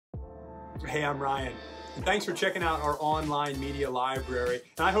Hey, I'm Ryan. And thanks for checking out our online media library.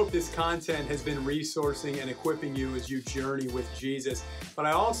 And I hope this content has been resourcing and equipping you as you journey with Jesus. But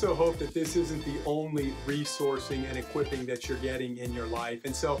I also hope that this isn't the only resourcing and equipping that you're getting in your life.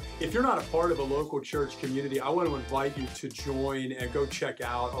 And so if you're not a part of a local church community, I want to invite you to join and go check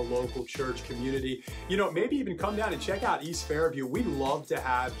out a local church community. You know, maybe even come down and check out East Fairview. We'd love to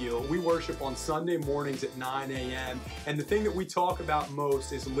have you. We worship on Sunday mornings at 9 a.m. And the thing that we talk about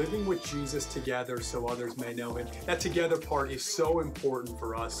most is living with Jesus together so others may know him. That together part is so important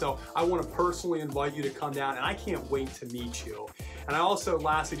for us. So I want to personally invite you to come down, and I can't wait to meet you. And I also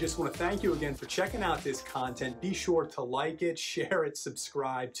lastly just want to thank you again for checking out this content. Be sure to like it, share it,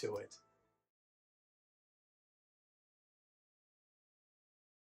 subscribe to it.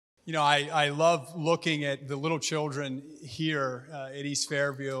 You know, I love looking at the little children here at East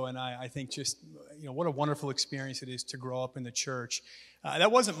Fairview, and I think just, you know, what a wonderful experience it is to grow up in the church.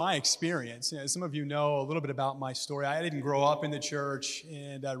 That wasn't my experience. You know, some of you know a little bit about my story. I didn't grow up in the church,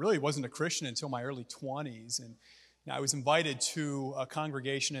 and I really wasn't a Christian until my early 20s. And I was invited to a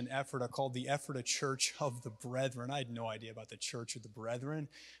congregation in Ephrata called the Ephrata Church of the Brethren. I had no idea about the Church of the Brethren.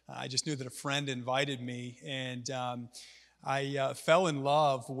 I just knew that a friend invited me, and I fell in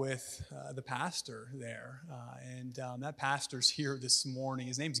love with the pastor there, and that pastor's here this morning.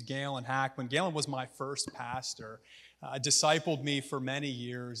 His name's Galen Hackman. Galen was my first pastor. Discipled me for many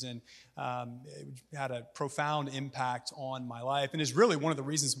years, and it had a profound impact on my life, and is really one of the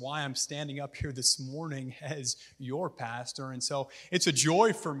reasons why I'm standing up here this morning as your pastor. And so it's a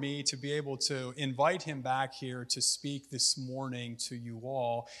joy for me to be able to invite him back here to speak this morning to you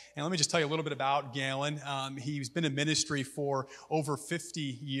all. And let me just tell you a little bit about Galen. He's been in ministry for over 50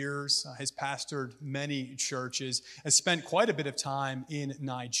 years, has pastored many churches, has spent quite a bit of time in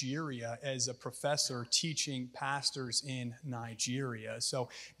Nigeria as a professor teaching pastors in Nigeria. So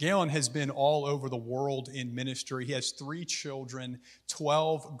Galen has been all over the world in ministry. He has 3 children,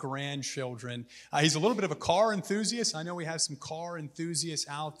 12 grandchildren. He's a little bit of a car enthusiast. I know we have some car enthusiasts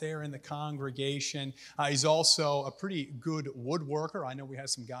out there in the congregation. He's also a pretty good woodworker. I know we have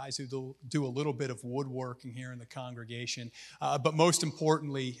some guys who do a little bit of woodworking here in the congregation. But most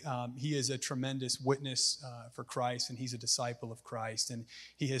importantly, he is a tremendous witness for Christ, and he's a disciple of Christ, and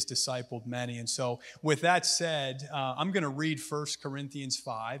he has discipled many. And so with that said, I'm going to read 1 Corinthians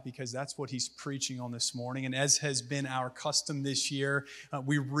 5 because that's what he's preaching on this morning. And as has been our custom this year,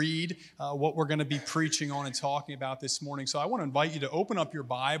 we read what we're going to be preaching on and talking about this morning. So I want to invite you to open up your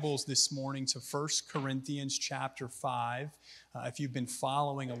Bibles this morning to 1 Corinthians chapter 5. If you've been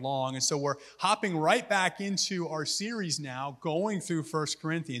following along. And so we're hopping right back into our series now, going through 1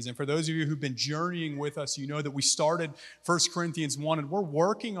 Corinthians. And for those of you who've been journeying with us, you know that we started 1 Corinthians 1, and we're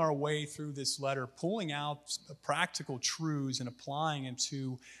working our way through this letter, pulling out practical truths and applying them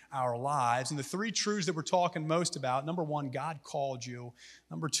to our lives. And the 3 truths that we're talking most about, number 1, God called you.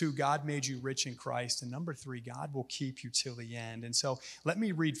 Number 2, God made you rich in Christ. And number 3, God will keep you till the end. And so let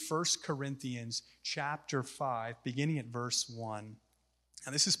me read 1 Corinthians chapter 5, beginning at verse 1.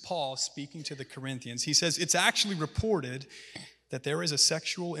 And this is Paul speaking to the Corinthians. He says, "It's actually reported that there is a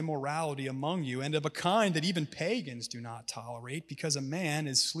sexual immorality among you, and of a kind that even pagans do not tolerate, because a man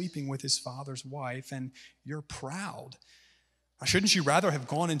is sleeping with his father's wife, and you're proud. Shouldn't you rather have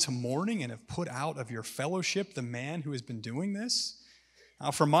gone into mourning and have put out of your fellowship the man who has been doing this?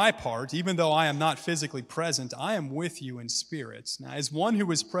 Now, for my part, even though I am not physically present, I am with you in spirit. Now, as one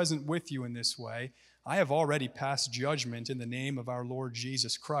who is present with you in this way, I have already passed judgment in the name of our Lord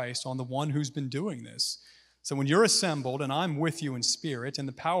Jesus Christ on the one who's been doing this. So when you're assembled and I'm with you in spirit and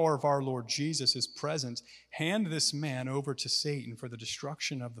the power of our Lord Jesus is present, hand this man over to Satan for the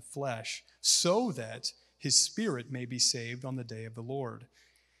destruction of the flesh, so that his spirit may be saved on the day of the Lord.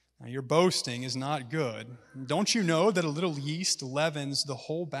 Now, your boasting is not good. Don't you know that a little yeast leavens the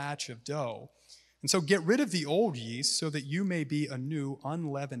whole batch of dough? And so get rid of the old yeast so that you may be a new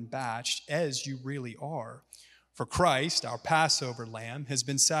unleavened batch as you really are. For Christ, our Passover lamb, has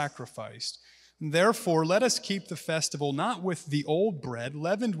been sacrificed. Therefore, let us keep the festival not with the old bread,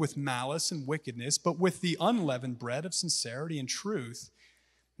 leavened with malice and wickedness, but with the unleavened bread of sincerity and truth.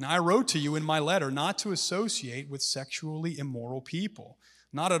 Now, I wrote to you in my letter not to associate with sexually immoral people.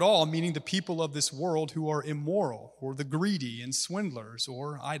 Not at all, meaning the people of this world who are immoral, or the greedy and swindlers,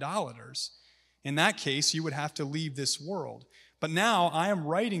 or idolaters. In that case, you would have to leave this world. But now I am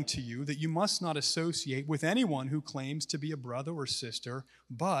writing to you that you must not associate with anyone who claims to be a brother or sister,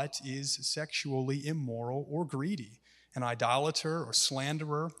 but is sexually immoral or greedy, an idolater or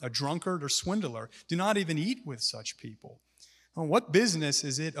slanderer, a drunkard or swindler. Do not even eat with such people. Well, what business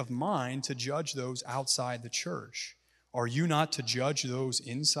is it of mine to judge those outside the church? Are you not to judge those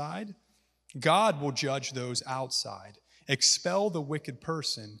inside? God will judge those outside. Expel the wicked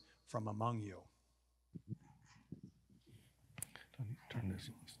person from among you. Turn this.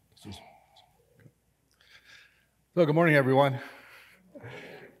 So, good morning, everyone.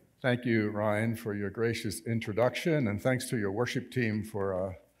 Thank you, Ryan, for your gracious introduction, and thanks to your worship team for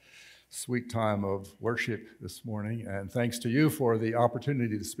a sweet time of worship this morning, and thanks to you for the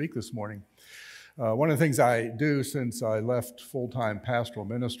opportunity to speak this morning. One of the things I do since I left full-time pastoral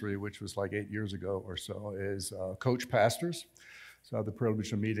ministry, which was like 8 years ago or so, is coach pastors. So I have the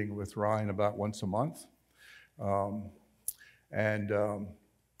privilege of meeting with Ryan about once a month, and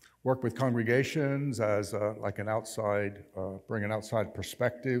work with congregations as like an outside, bring an outside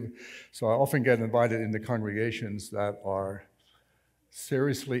perspective. So I often get invited into congregations that are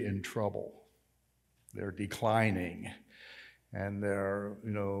seriously in trouble. They're declining, and they're,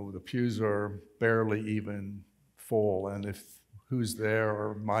 the pews are barely even full, and if who's there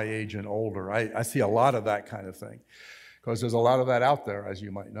are my age and older. I see a lot of that kind of thing, because there's a lot of that out there, as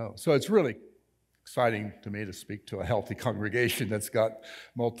you might know. So it's really exciting to me to speak to a healthy congregation that's got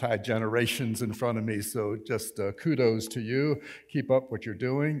multi-generations in front of me. So just kudos to you. Keep up what you're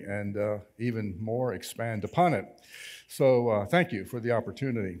doing, and even more, expand upon it. So thank you for the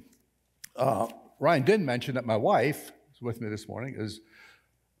opportunity. Ryan did mention that my wife, who's with me this morning, is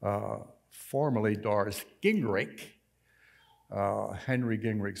formerly Doris Gingrich, Henry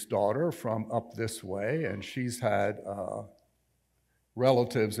Gingrich's daughter from up this way, and she's had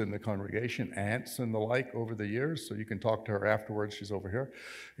relatives in the congregation, aunts and the like over the years, so you can talk to her afterwards. She's over here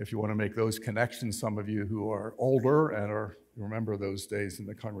if you want to make those connections, some of you who are older and remember those days in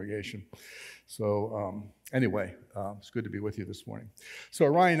the congregation. So anyway, it's good to be with you this morning. So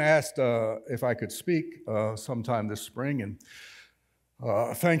Ryan asked if I could speak sometime this spring, and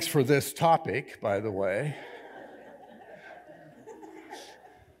thanks for this topic, by the way.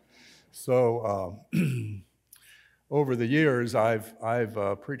 So over the years, I've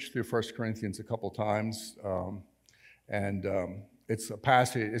preached through 1 Corinthians a couple times, and it's a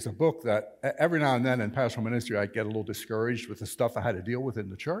passage, it's a book that every now and then in pastoral ministry I'd get a little discouraged with the stuff I had to deal with in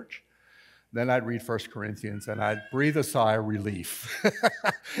the church. Then I'd read 1 Corinthians and I'd breathe a sigh of relief.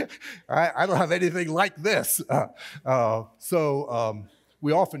 I don't have anything like this. So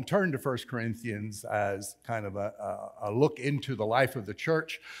we often turn to 1 Corinthians as kind of a look into the life of the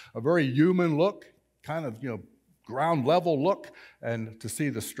church, a very human look, kind of, ground level look, and to see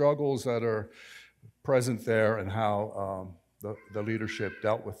the struggles that are present there and how the leadership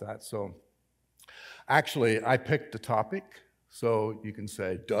dealt with that. So actually, I picked a topic, so you can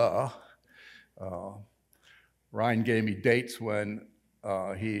say, duh. Ryan gave me dates when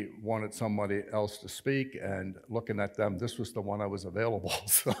he wanted somebody else to speak, and looking at them, this was the one I was available.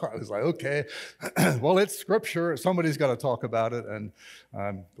 So I was like, okay, well, it's scripture. Somebody's got to talk about it, and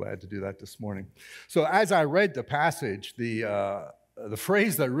I'm glad to do that this morning. So as I read the passage, the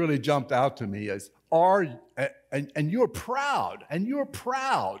phrase that really jumped out to me is, and you're proud, and you're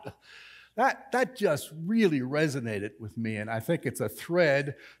proud. That just really resonated with me, and I think it's a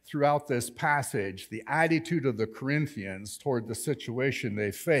thread throughout this passage. The attitude of the Corinthians toward the situation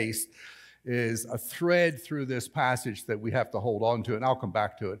they faced is a thread through this passage that we have to hold on to, and I'll come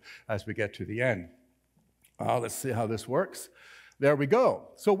back to it as we get to the end. Let's see how this works. There we go.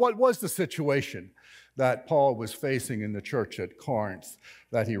 So what was the situation that Paul was facing in the church at Corinth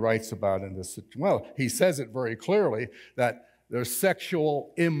that he writes about in this? Well, he says it very clearly that there's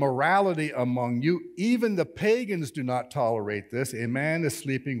sexual immorality among you. Even the pagans do not tolerate this. A man is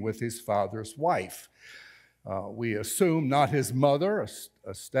sleeping with his father's wife. We assume not his mother,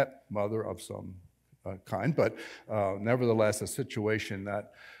 a stepmother of some kind, but nevertheless a situation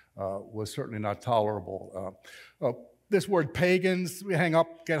that was certainly not tolerable. This word pagans, we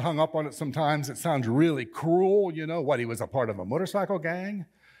get hung up on it sometimes. It sounds really cruel. What, he was a part of a motorcycle gang?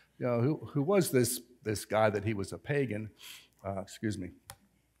 Who was this guy that he was a pagan?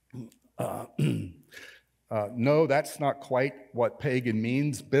 No, that's not quite what pagan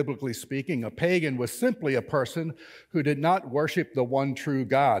means, biblically speaking. A pagan was simply a person who did not worship the one true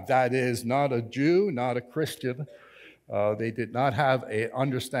God. That is, not a Jew, not a Christian. They did not have an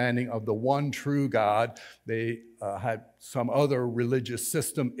understanding of the one true God. They had some other religious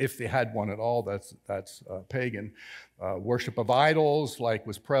system, if they had one at all. That's pagan. Worship of idols, like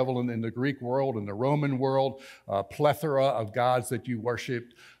was prevalent in the Greek world and the Roman world. Plethora of gods that you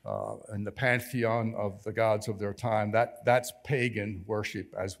worshiped in the pantheon of the gods of their time. That's pagan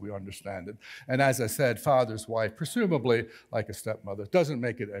worship as we understand it. And as I said, father's wife, presumably like a stepmother, doesn't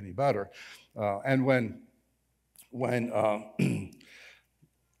make it any better. And when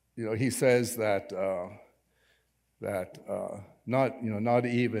he says that not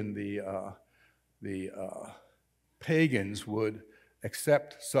even the pagans would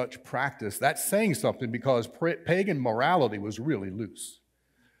accept such practice. That's saying something, because pagan morality was really loose.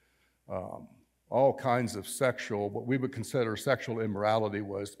 All kinds of what we would consider sexual immorality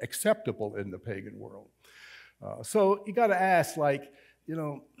was acceptable in the pagan world. So you got to ask,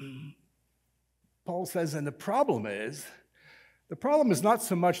 Paul says, and the problem is not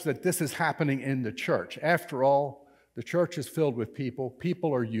so much that this is happening in the church. After all, the church is filled with people.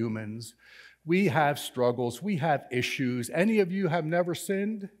 People are humans. We have struggles. We have issues. Any of you have never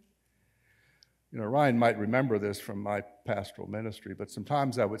sinned? Ryan might remember this from my pastoral ministry, but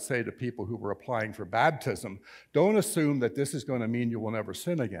sometimes I would say to people who were applying for baptism, don't assume that this is going to mean you will never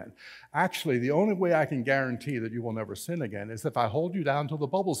sin again. Actually, the only way I can guarantee that you will never sin again is if I hold you down till the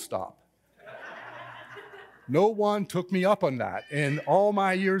bubbles stop. No one took me up on that in all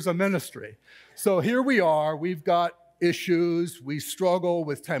my years of ministry. So here we are. We've got issues. We struggle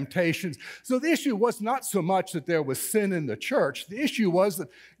with temptations. So the issue was not so much that there was sin in the church. The issue was that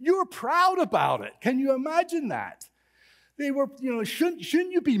you're proud about it. Can you imagine that? They were, shouldn't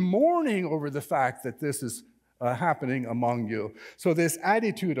you be mourning over the fact that this is happening among you? So this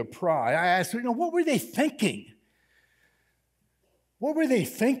attitude of pride, I asked, what were they thinking? What were they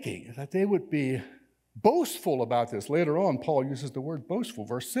thinking? That they would be boastful about this. Later on, Paul uses the word boastful.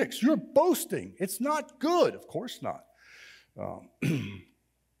 Verse 6, you're boasting. It's not good. Of course not.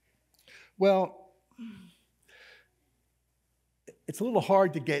 Well, it's a little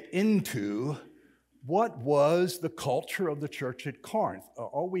hard to get into what was the culture of the church at Corinth.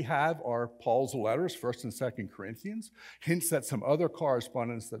 All we have are Paul's letters, 1st and 2nd Corinthians, hints at some other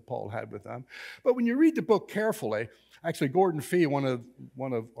correspondence that Paul had with them. But when you read the book carefully, actually Gordon Fee, one of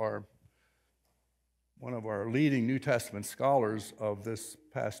our leading New Testament scholars of this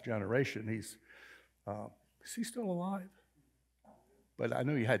past generation, is he still alive? But I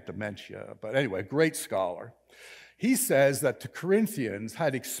know he had dementia. But anyway, great scholar. He says that the Corinthians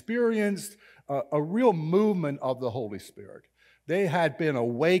had experienced a real movement of the Holy Spirit. They had been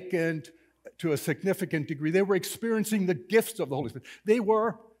awakened to a significant degree. They were experiencing the gifts of the Holy Spirit. They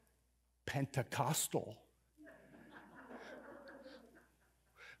were Pentecostal.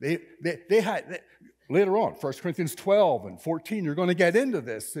 They had... Later on, 1 Corinthians 12 and 14, you're going to get into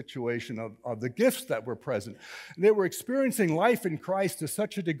this situation of the gifts that were present. They were experiencing life in Christ to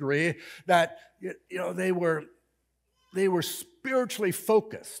such a degree that they were spiritually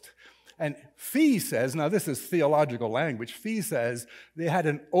focused. And Fee says, now this is theological language, Fee says they had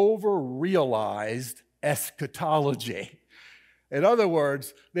an over-realized eschatology. In other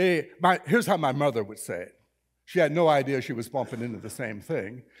words, here's how my mother would say it. She had no idea she was bumping into the same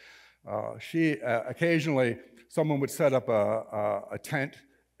thing. Occasionally, someone would set up a tent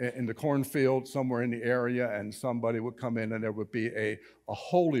in the cornfield somewhere in the area, and somebody would come in, and there would be a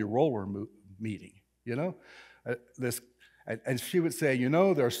holy roller meeting, and she would say,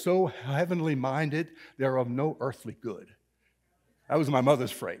 they're so heavenly minded, they're of no earthly good. That was my mother's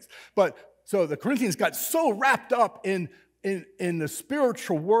phrase. But so the Corinthians got so wrapped up in the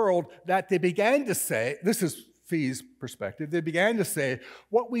spiritual world that they began to say, this is Fee's perspective, they began to say,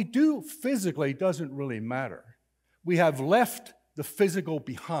 what we do physically doesn't really matter. We have left the physical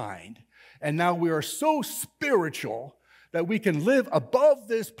behind, and now we are so spiritual that we can live above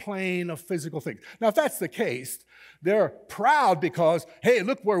this plane of physical things. Now, if that's the case, they're proud because, hey,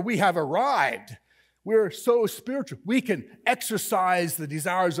 look where we have arrived. We're so spiritual. We can exercise the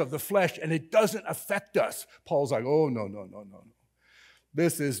desires of the flesh, and it doesn't affect us. Paul's like, oh, no.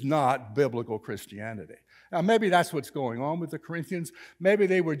 This is not biblical Christianity. Now, maybe that's what's going on with the Corinthians. Maybe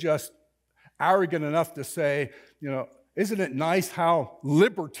they were just arrogant enough to say, isn't it nice how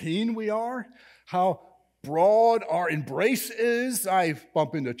libertine we are? How broad our embrace is? I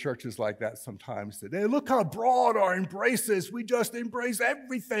bump into churches like that sometimes today. Look how broad our embrace is. We just embrace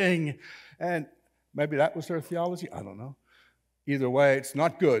everything. And maybe that was their theology. I don't know. Either way, it's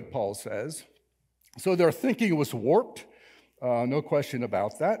not good, Paul says. So their thinking was warped. No question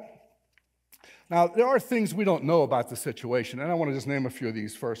about that. Now, there are things we don't know about the situation, and I want to just name a few of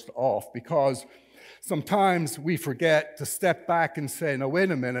these first off, because sometimes we forget to step back and say, no,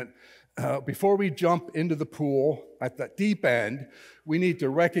 wait a minute, before we jump into the pool at that deep end, we need to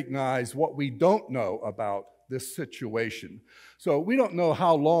recognize what we don't know about this situation. So we don't know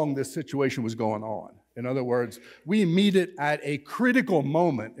how long this situation was going on. In other words, we meet it at a critical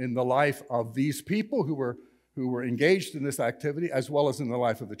moment in the life of these people who were engaged in this activity, as well as in the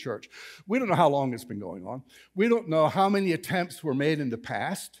life of the church. We don't know how long it's been going on. We don't know how many attempts were made in the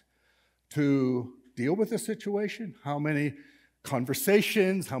past to deal with the situation, how many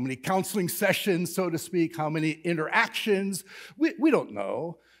conversations, how many counseling sessions, so to speak, how many interactions. We don't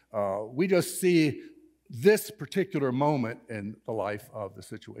know. We just see this particular moment in the life of the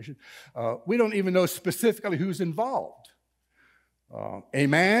situation. We don't even know specifically who's involved. A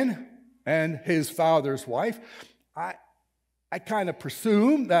man and his father's wife. I kind of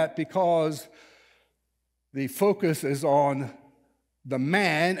presume that because the focus is on the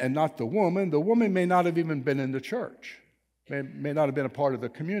man and not the woman may not have even been in the church. May not have been a part of the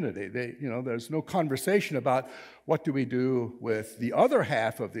community. There's no conversation about what do we do with the other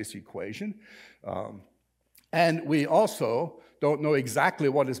half of this equation. And we also don't know exactly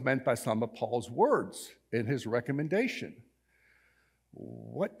what is meant by some of Paul's words in his recommendation.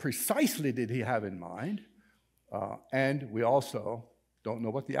 What precisely did he have in mind? And we also don't know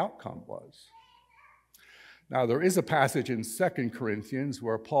what the outcome was. Now, there is a passage in 2 Corinthians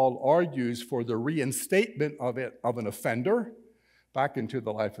where Paul argues for the reinstatement of an offender back into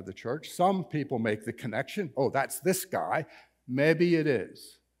the life of the church. Some people make the connection, oh, that's this guy. Maybe it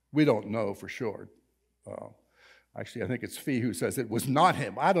is. We don't know for sure. Actually, I think it's Fee who says it was not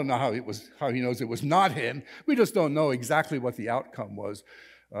him. I don't know how he knows it was not him. We just don't know exactly what the outcome was.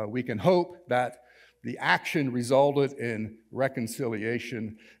 We can hope that the action resulted in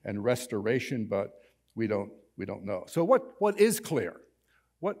reconciliation and restoration, but we don't know. So what is clear?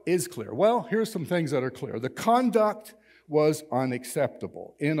 What is clear? Well, here's some things that are clear. The conduct was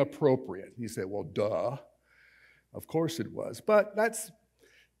unacceptable, inappropriate. You say, well, duh. Of course it was. But that's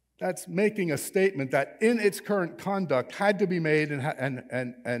making a statement that in its current conduct had to be made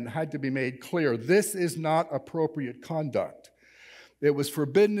and had to be made clear. This is not appropriate conduct. It was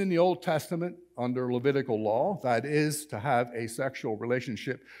forbidden in the Old Testament under Levitical law, that is, to have a sexual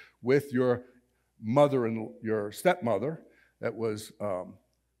relationship with your mother and your stepmother. That was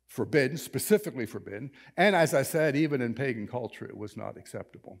forbidden, specifically forbidden. And as I said, even in pagan culture, it was not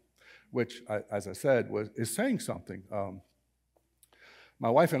acceptable, which, as I said, is saying something. My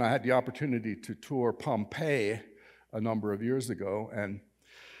wife and I had the opportunity to tour Pompeii a number of years ago, and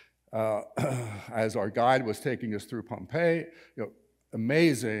as our guide was taking us through Pompeii,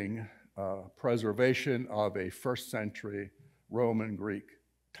 amazing preservation of a first-century Roman Greek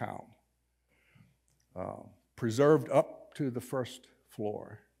town, preserved up to the first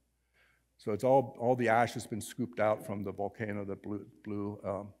floor. So it's all the ash has been scooped out from the volcano that blew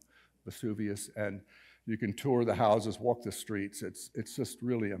Vesuvius, and you can tour the houses, walk the streets. It's just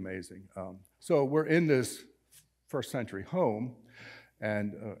really amazing. So we're in this first-century home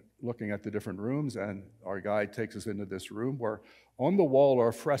and looking at the different rooms, and our guide takes us into this room where on the wall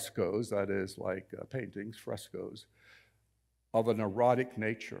are frescoes, that is like paintings, frescoes, of an erotic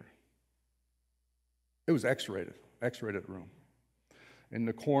nature. It was X-rated room. In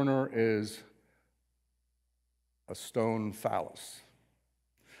the corner is a stone phallus.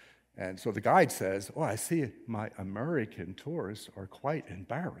 And so the guide says, oh, I see my American tourists are quite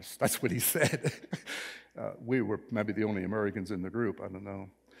embarrassed. That's what he said. We were maybe the only Americans in the group, I don't know.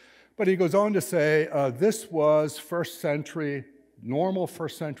 But he goes on to say, this was normal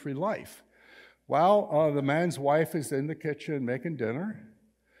first century life. While the man's wife is in the kitchen making dinner,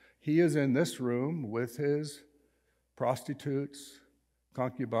 he is in this room with his prostitutes,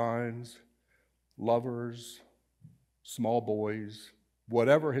 concubines, lovers, small boys,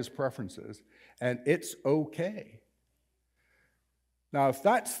 whatever his preference is, and it's okay. Now, if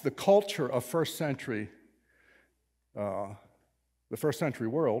that's the culture of first century, the first century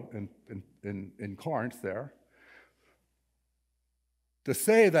world in Corinth there, to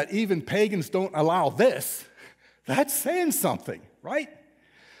say that even pagans don't allow this, that's saying something, right?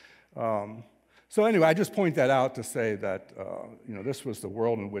 So anyway, I just point that out to say that this was the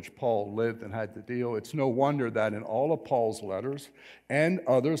world in which Paul lived and had to deal. It's no wonder that in all of Paul's letters and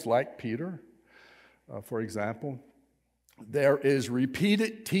others like Peter, for example, there is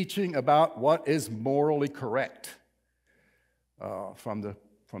repeated teaching about what is morally correct from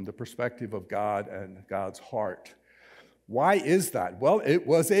the perspective of God and God's heart. Why is that? Well, it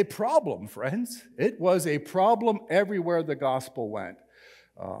was a problem, friends. It was a problem everywhere the gospel went.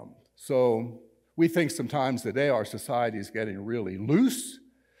 So we think sometimes today our society is getting really loose.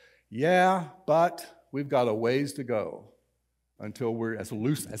 Yeah, but we've got a ways to go until we're as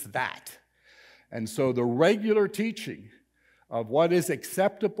loose as that. And so the regular teaching of what is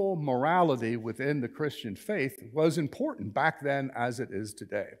acceptable morality within the Christian faith was important back then as it is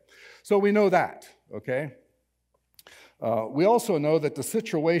today. So we know that, okay? We also know that the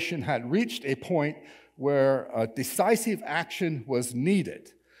situation had reached a point where decisive action was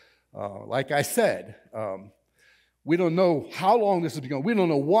needed. Like I said, We don't know how long this has been going. We don't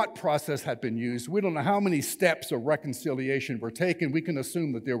know what process had been used. We don't know how many steps of reconciliation were taken. We can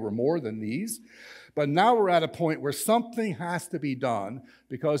assume that there were more than these. But now we're at a point where something has to be done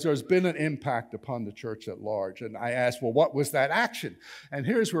because there's been an impact upon the church at large. And I asked, well, what was that action? And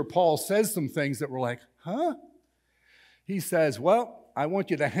here's where Paul says some things that were like, huh? He says, well, I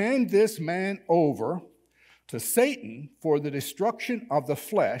want you to hand this man over to Satan for the destruction of the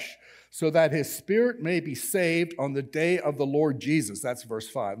flesh, so that his spirit may be saved on the day of the Lord Jesus. That's verse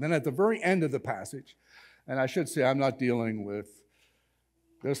 5. Then at the very end of the passage, and I should say I'm not dealing with,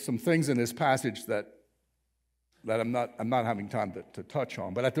 there's some things in this passage that I'm not having time to touch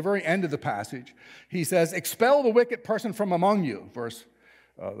on. But at the very end of the passage, he says, expel the wicked person from among you.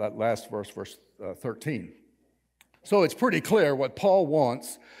 That last verse, verse 13. So it's pretty clear what Paul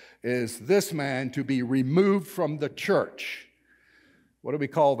wants is this man to be removed from the church. What do we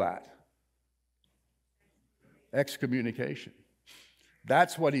call that? Excommunication.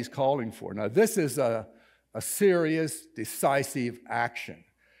 That's what he's calling for. Now, this is a serious, decisive action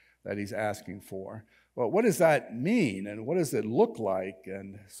that he's asking for. Well, what does that mean, and what does it look like?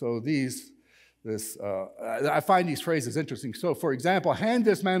 And so I find these phrases interesting. So, for example, hand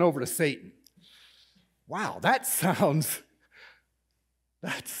this man over to Satan. Wow, that sounds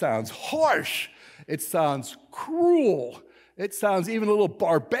harsh. It sounds cruel. It sounds even a little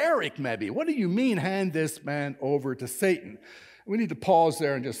barbaric, maybe. What do you mean, hand this man over to Satan? We need to pause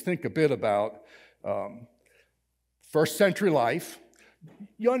there and just think a bit about first century life.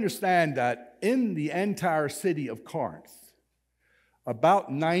 You understand that in the entire city of Corinth,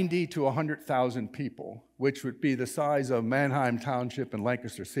 about 90 to 100,000 people, which would be the size of Manheim Township and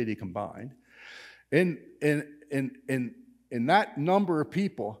Lancaster City combined, in that number of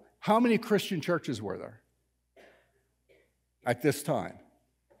people, how many Christian churches were there at this time?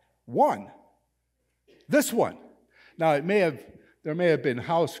 One. This one. Now, there may have been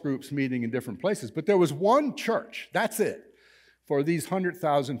house groups meeting in different places, but there was one church. That's it for these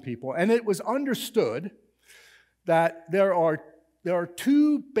 100,000 people. And it was understood that there are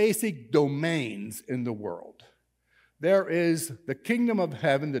two basic domains in the world. There is the kingdom of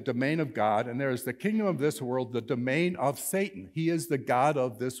heaven, the domain of God, and there is the kingdom of this world, the domain of Satan. He is the God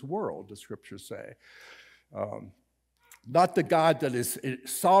of this world, the scriptures say. Not the God that is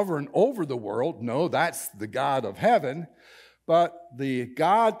sovereign over the world. No, that's the God of heaven. But the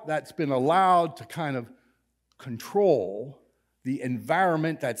God that's been allowed to kind of control the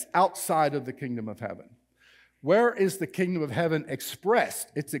environment that's outside of the kingdom of heaven. Where is the kingdom of heaven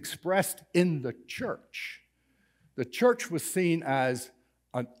expressed? It's expressed in the church. The church was seen as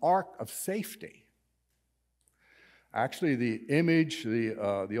an ark of safety. Actually, the image,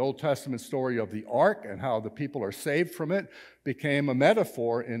 the Old Testament story of the ark and how the people are saved from it became a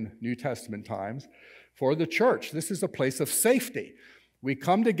metaphor in New Testament times for the church. This is a place of safety. We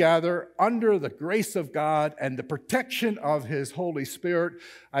come together under the grace of God and the protection of His Holy Spirit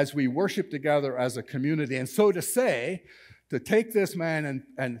as we worship together as a community. And so to say, to take this man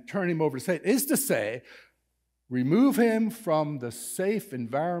and turn him over to Satan is to say, remove him from the safe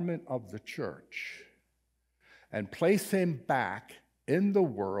environment of the church and place him back in the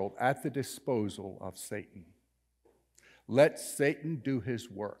world at the disposal of Satan. Let Satan do his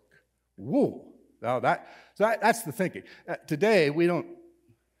work. Whoa! Now that's the thinking. Today we don't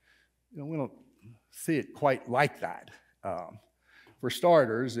see it quite like that. For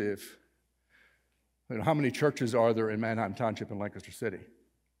starters, how many churches are there in Manheim Township and Lancaster City?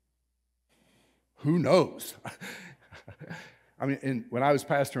 Who knows? I mean, when I was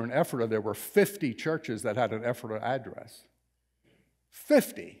pastor in Ephrata, there were 50 churches that had an Ephrata address.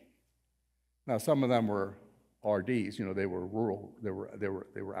 50. Now, some of them were RDs. They were rural. They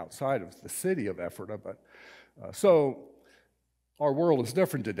were outside of the city of Ephrata. But so our world is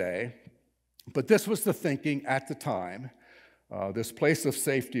different today. But this was the thinking at the time. This place of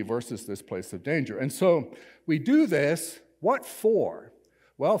safety versus this place of danger. And so we do this. What for?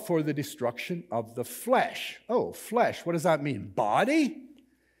 Well, for the destruction of the flesh. Oh, flesh, what does that mean? Body?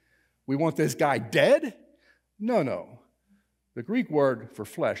 We want this guy dead? No. The Greek word for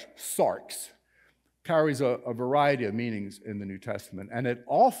flesh, sarx, carries a variety of meanings in the New Testament, and it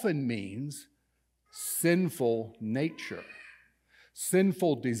often means sinful nature,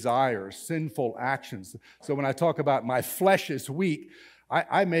 sinful desires, sinful actions. So when I talk about my flesh is weak,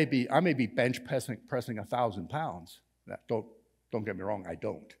 I may be bench pressing 1,000 pounds. Don't get me wrong, I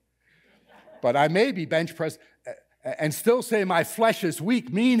don't. But I may be bench pressed and still say my flesh is weak,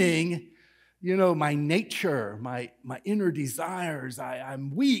 meaning, my nature, my inner desires,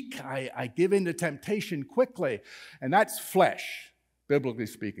 I'm weak. I give in to temptation quickly. And that's flesh, biblically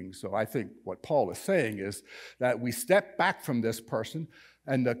speaking. So I think what Paul is saying is that we step back from this person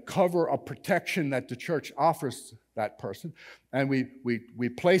and the cover of protection that the church offers that person, and we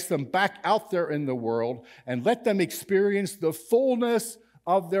place them back out there in the world and let them experience the fullness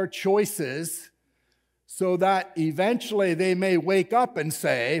of their choices so that eventually they may wake up and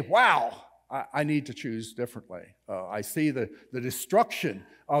say, wow, I need to choose differently. I see the destruction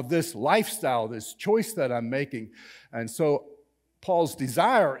of this lifestyle, this choice that I'm making. And so Paul's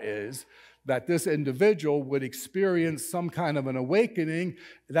desire is that this individual would experience some kind of an awakening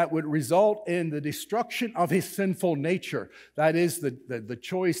that would result in the destruction of his sinful nature. That is the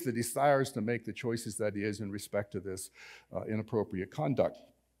choice, the desires to make the choices that he is in respect to this inappropriate conduct.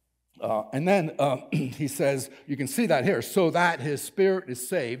 And then he says, you can see that here, so that his spirit is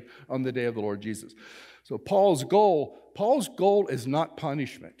saved on the day of the Lord Jesus. So Paul's goal is not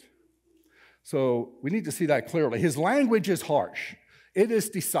punishment. So we need to see that clearly. His language is harsh. It is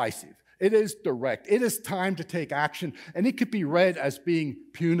decisive. It is direct. It is time to take action, and it could be read as being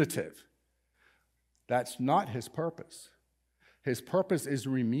punitive. That's not his purpose. His purpose is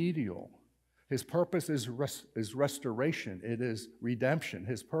remedial. His purpose is restoration. It is redemption.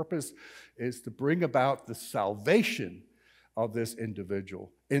 His purpose is to bring about the salvation of this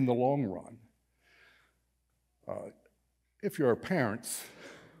individual in the long run. If you're parents,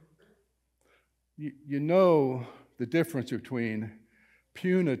 you know the difference between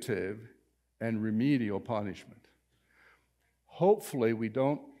punitive and remedial punishment. Hopefully, we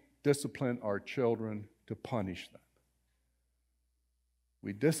don't discipline our children to punish them.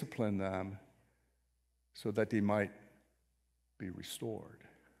 We discipline them so that they might be restored.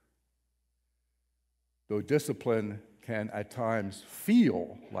 Though discipline can at times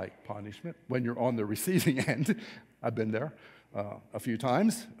feel like punishment when you're on the receiving end. I've been there a few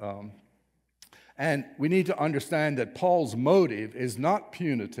times. And we need to understand that Paul's motive is not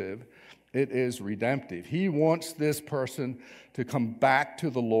punitive, it is redemptive. He wants this person to come back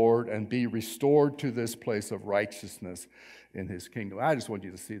to the Lord and be restored to this place of righteousness in his kingdom. I just want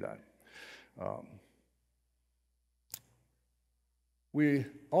you to see that. We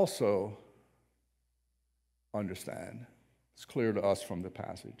also understand, it's clear to us from the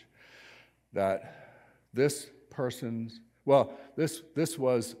passage, that this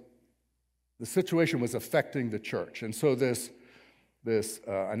the situation was affecting the church. And so this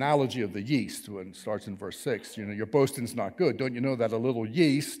analogy of the yeast, when it starts in verse 6, your boasting's not good. Don't you know that a little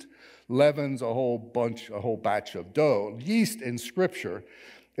yeast leavens a whole batch of dough? Yeast in Scripture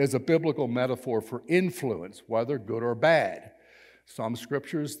is a biblical metaphor for influence, whether good or bad. Some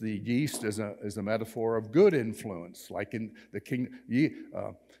scriptures, the yeast is a metaphor of good influence, like in the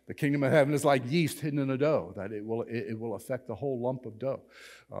kingdom of heaven is like yeast hidden in a dough, that it will affect the whole lump of dough.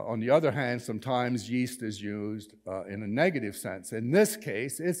 On the other hand, sometimes yeast is used in a negative sense. In this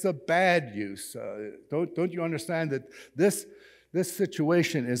case, it's a bad use. Don't you understand that this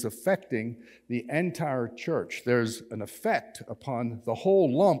situation is affecting the entire church? There's an effect upon the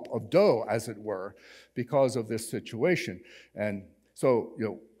whole lump of dough, as it were, because of this situation. And so,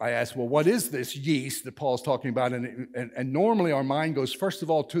 I asked, well, what is this yeast that Paul's talking about? And normally our mind goes, first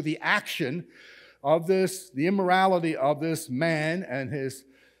of all, to the action of the immorality of this man and his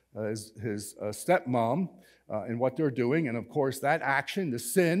stepmom and what they're doing. And of course, that action, the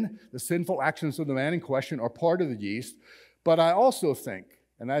sinful actions of the man in question are part of the yeast. But I also think,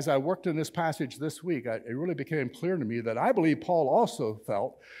 and as I worked in this passage this week, it really became clear to me that I believe Paul also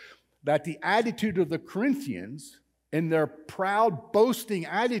felt that the attitude of the Corinthians in their proud, boasting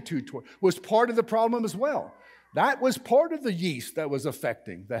attitude was part of the problem as well. That was part of the yeast that was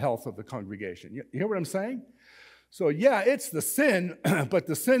affecting the health of the congregation. You hear what I'm saying? So yeah, it's the sin, but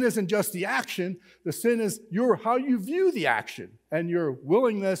the sin isn't just the action. The sin is how you view the action and your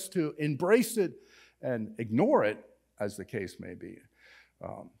willingness to embrace it and ignore it, as the case may be.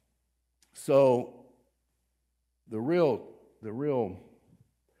 So the real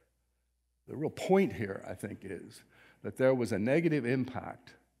point here, I think, is that there was a negative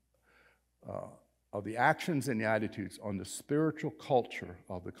impact of the actions and the attitudes on the spiritual culture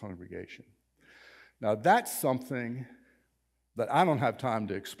of the congregation. Now, that's something that I don't have time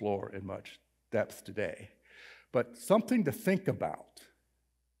to explore in much depth today, but something to think about.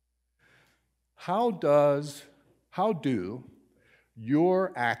 How do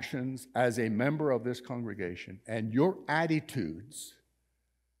your actions as a member of this congregation and your attitudes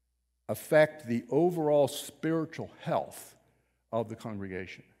affect the overall spiritual health of the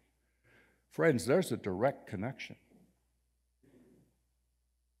congregation? Friends, there's a direct connection.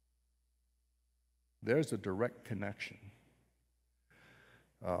 There's a direct connection.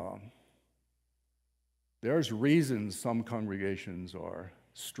 There's reasons some congregations are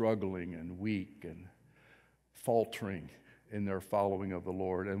struggling and weak and faltering in their following of the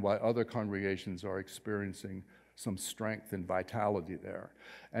Lord, and why other congregations are experiencing some strength and vitality there.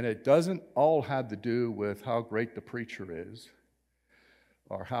 And it doesn't all have to do with how great the preacher is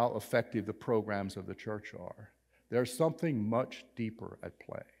or how effective the programs of the church are. There's something much deeper at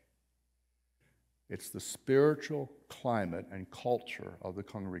play. It's the spiritual climate and culture of the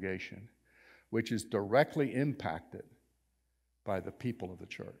congregation, which is directly impacted by the people of the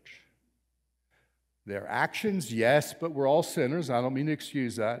church. Their actions, yes, but we're all sinners. I don't mean to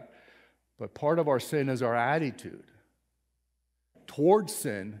excuse that. But part of our sin is our attitude towards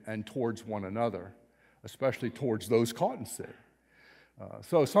sin and towards one another, especially towards those caught in sin.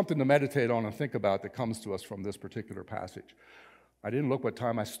 So something to meditate on and think about that comes to us from this particular passage. I didn't look what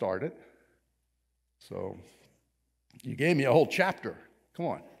time I started. So you gave me a whole chapter. Come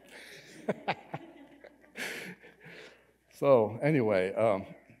on. So anyway,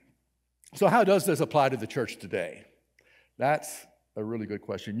 so how does this apply to the church today? That's a really good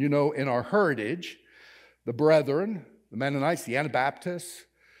question. You know, in our heritage, the brethren, the Mennonites, the Anabaptists,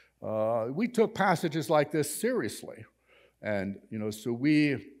 we took passages like this seriously. And, so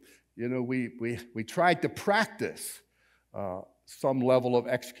we tried to practice some level of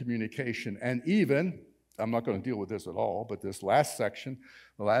excommunication. And even, I'm not going to deal with this at all, but this last section,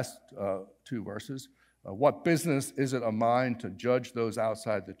 the last two verses, what business is it of mine to judge those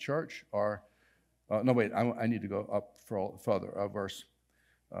outside the church? Or, no, wait, I need to go up further, verse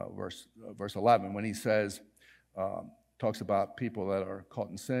 11, when he says, talks about people that are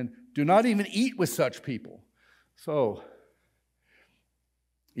caught in sin. Do not even eat with such people. So,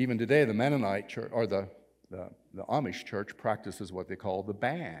 even today, the Mennonite church, or the Amish church, practices what they call the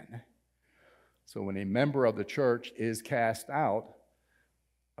ban. So when a member of the church is cast out,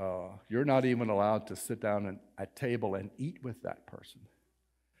 you're not even allowed to sit down at table and eat with that person.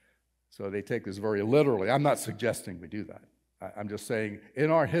 So they take this very literally. I'm not suggesting we do that. I'm just saying,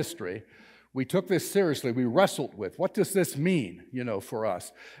 in our history, we took this seriously. We wrestled with, what does this mean, for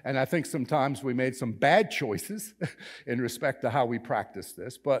us? And I think sometimes we made some bad choices in respect to how we practice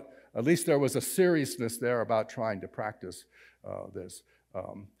this, but at least there was a seriousness there about trying to practice this.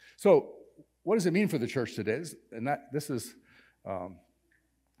 So what does it mean for the church today? And this is,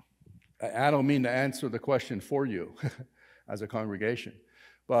 I don't mean to answer the question for you as a congregation,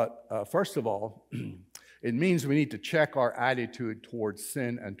 but first of all, it means we need to check our attitude towards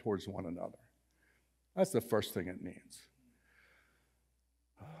sin and towards one another. That's the first thing it means.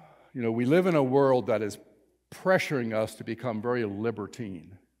 We live in a world that is pressuring us to become very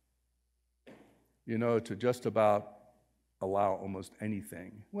libertine, to just about allow almost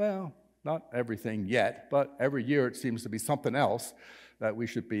anything. Well, not everything yet, but every year it seems to be something else that we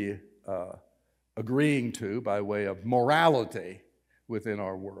should be agreeing to by way of morality within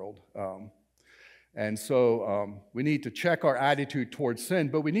our world. And so we need to check our attitude towards sin,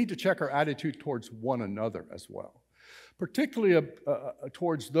 but we need to check our attitude towards one another as well, particularly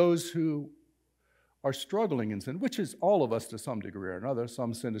towards those who are struggling in sin, which is all of us to some degree or another.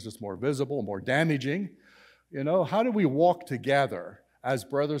 Some sin is just more visible, more damaging. How do we walk together as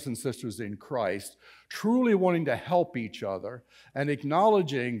brothers and sisters in Christ, truly wanting to help each other and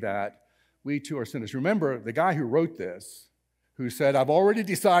acknowledging that we too are sinners? Remember, the guy who wrote this, who said, I've already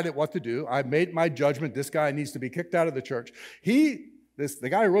decided what to do. I've made my judgment. This guy needs to be kicked out of the church. The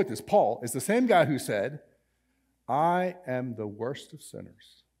guy who wrote this, Paul, is the same guy who said, I am the worst of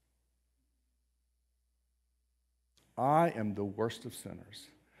sinners. I am the worst of sinners.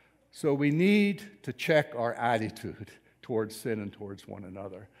 So we need to check our attitude towards sin and towards one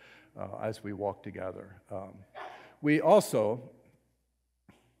another as we walk together. We also,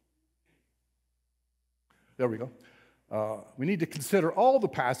 there we go. We need to consider all the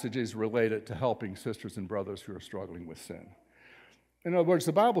passages related to helping sisters and brothers who are struggling with sin. In other words,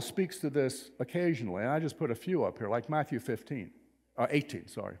 the Bible speaks to this occasionally, and I just put a few up here, like Matthew 18,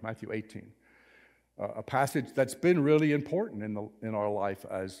 a passage that's been really important in our life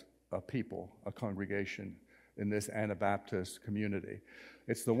as a people, a congregation in this Anabaptist community.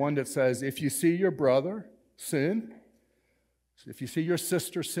 It's the one that says, if you see your brother sin, if you see your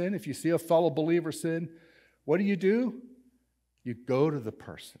sister sin, if you see a fellow believer sin, what do? You go to the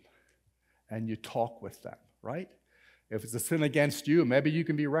person and you talk with them, right? If it's a sin against you, maybe you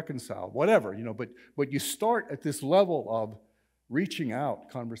can be reconciled, whatever, but you start at this level of reaching out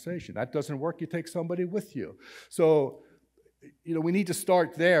conversation. That doesn't work, you take somebody with you. So, we need to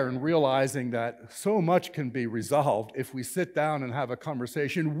start there and realizing that so much can be resolved if we sit down and have a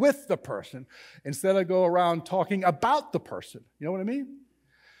conversation with the person instead of go around talking about the person. You know what I mean?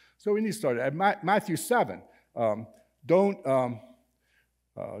 So we need to start at Matthew 7. Don't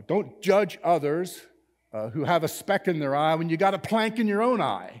judge others who have a speck in their eye when you got a plank in your own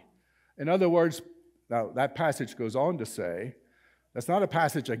eye. In other words, now that passage goes on to say, that's not a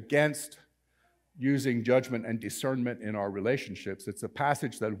passage against using judgment and discernment in our relationships. It's a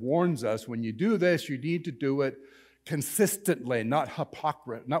passage that warns us when you do this, you need to do it consistently,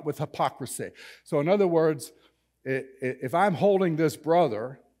 not with hypocrisy. So in other words, if I'm holding this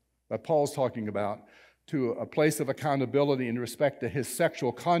brother that Paul's talking about to a place of accountability in respect to his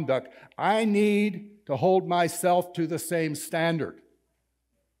sexual conduct, I need to hold myself to the same standard.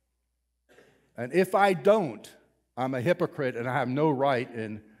 And if I don't, I'm a hypocrite and I have no right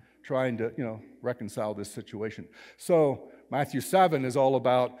in trying to, reconcile this situation. So Matthew 7 is all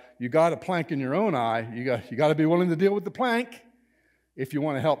about, you got a plank in your own eye, you got to be willing to deal with the plank if you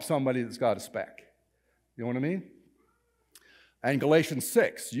want to help somebody that's got a speck. You know what I mean? And Galatians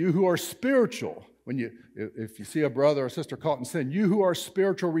 6, you who are spiritual, if you see a brother or sister caught in sin, you who are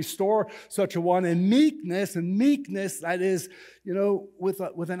spiritual, restore such a one in meekness, that is,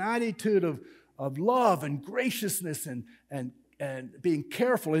 with an attitude of love and graciousness and being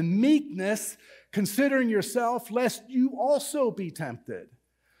careful in meekness, considering yourself, lest you also be tempted.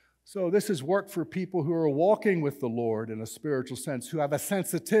 So this is work for people who are walking with the Lord in a spiritual sense, who have a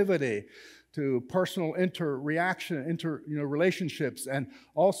sensitivity to personal relationships, and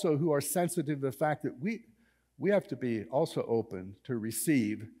also who are sensitive to the fact that we have to be also open to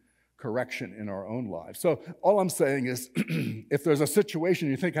receive correction in our own lives. So all I'm saying is, if there's a situation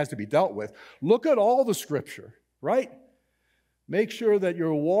you think has to be dealt with, look at all the Scripture, right? Make sure that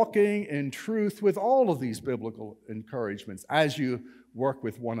you're walking in truth with all of these biblical encouragements as you work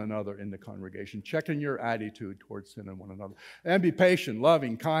with one another in the congregation, checking your attitude towards sin and one another. And be patient,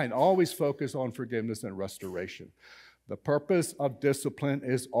 loving, kind. Always focus on forgiveness and restoration. The purpose of discipline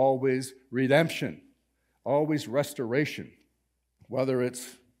is always redemption, always restoration, whether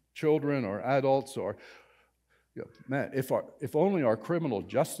it's children or adults or, man, if only our criminal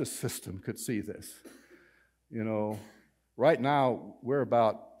justice system could see this. Right now, we're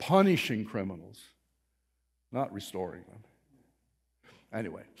about punishing criminals, not restoring them.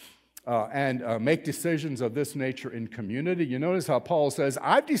 Anyway, and make decisions of this nature in community. You notice how Paul says,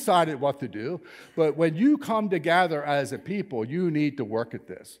 I've decided what to do, but when you come together as a people, you need to work at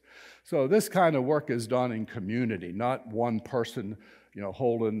this. So this kind of work is done in community, not one person,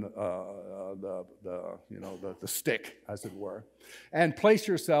 holding the stick, as it were. And place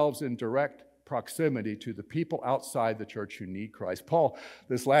yourselves in direct proximity to the people outside the church who need Christ.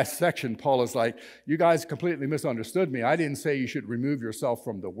 This last section, Paul is like, you guys completely misunderstood me. I didn't say you should remove yourself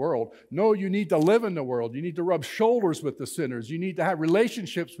from the world. No, you need to live in the world. You need to rub shoulders with the sinners. You need to have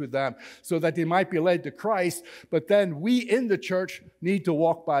relationships with them so that they might be led to Christ. But then we in the church need to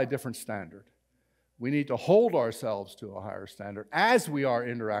walk by a different standard. We need to hold ourselves to a higher standard as we are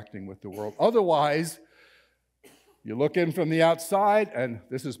interacting with the world. Otherwise, you look in from the outside, and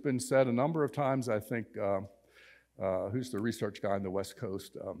this has been said a number of times. I think, who's the research guy on the West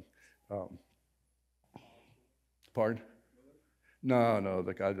Coast? Pardon? No,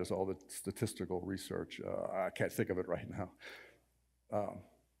 the guy who does all the statistical research. I can't think of it right now.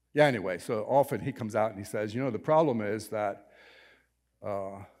 Anyway, so often he comes out and he says, the problem is that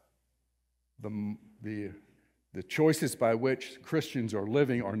the choices by which Christians are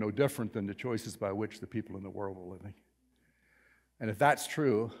living are no different than the choices by which the people in the world are living. And if that's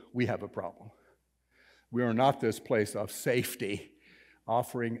true, we have a problem. We are not this place of safety,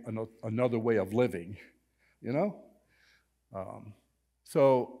 offering another way of living,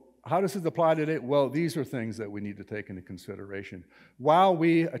 So how does this apply today? Well, these are things that we need to take into consideration while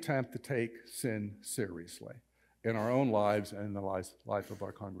we attempt to take sin seriously in our own lives and in the life of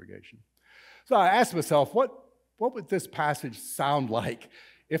our congregation. So I asked myself, what would this passage sound like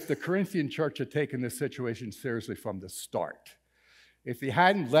if the Corinthian church had taken this situation seriously from the start? If they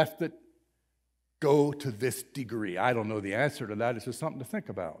hadn't left it go to this degree? I don't know the answer to that. It's just something to think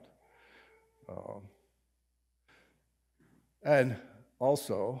about. And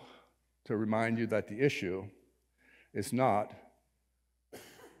also to remind you that the issue is not,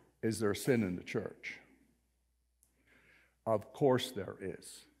 is there sin in the church? Of course there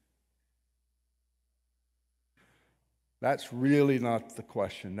is. That's really not the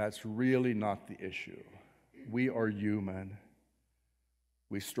question. That's really not the issue. We are human.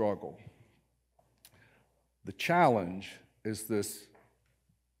 We struggle. The challenge is this,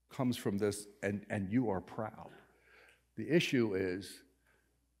 comes from this, and you are proud. The issue is,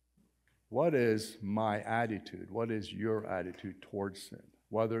 what is my attitude? What is your attitude towards sin,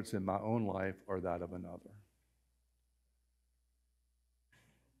 whether it's in my own life or that of another?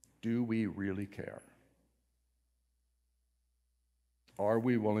 do we really care? Are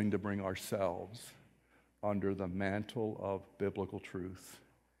we willing to bring ourselves under the mantle of biblical truth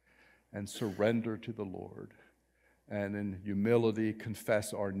and surrender to the Lord, and in humility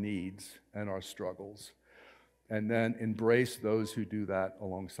confess our needs and our struggles, and then embrace those who do that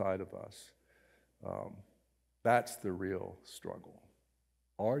alongside of us? That's the real struggle.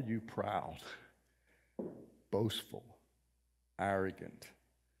 Are you proud, boastful, arrogant,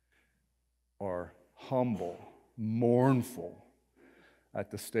 or humble, mournful at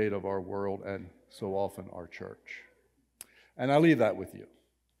the state of our world and so often our church? And I leave that with you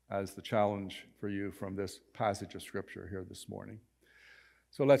as the challenge for you from this passage of Scripture here this morning.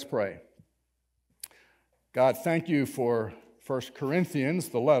 So let's pray. God, thank you for 1 Corinthians,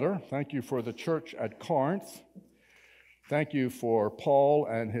 the letter. Thank you for the church at Corinth. Thank you for Paul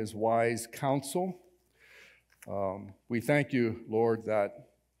and his wise counsel. We thank you, Lord, that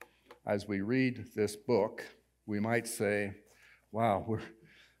as we read this book, we might say, wow,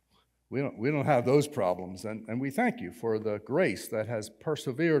 we don't have those problems. And we thank you for the grace that has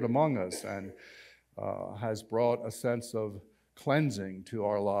persevered among us and has brought a sense of cleansing to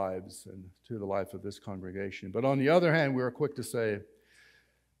our lives and to the life of this congregation. But on the other hand, we are quick to say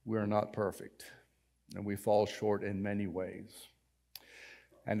we are not perfect and we fall short in many ways.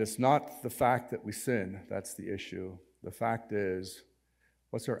 And it's not the fact that we sin that's the issue. The fact is,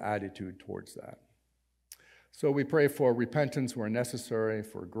 what's our attitude towards that? So we pray for repentance where necessary,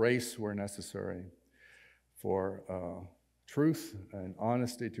 for grace where necessary, for truth and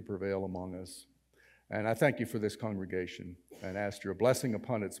honesty to prevail among us. And I thank you for this congregation and ask your blessing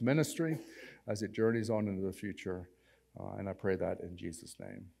upon its ministry as it journeys on into the future. And I pray that in Jesus'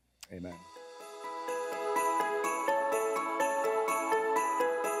 name. Amen.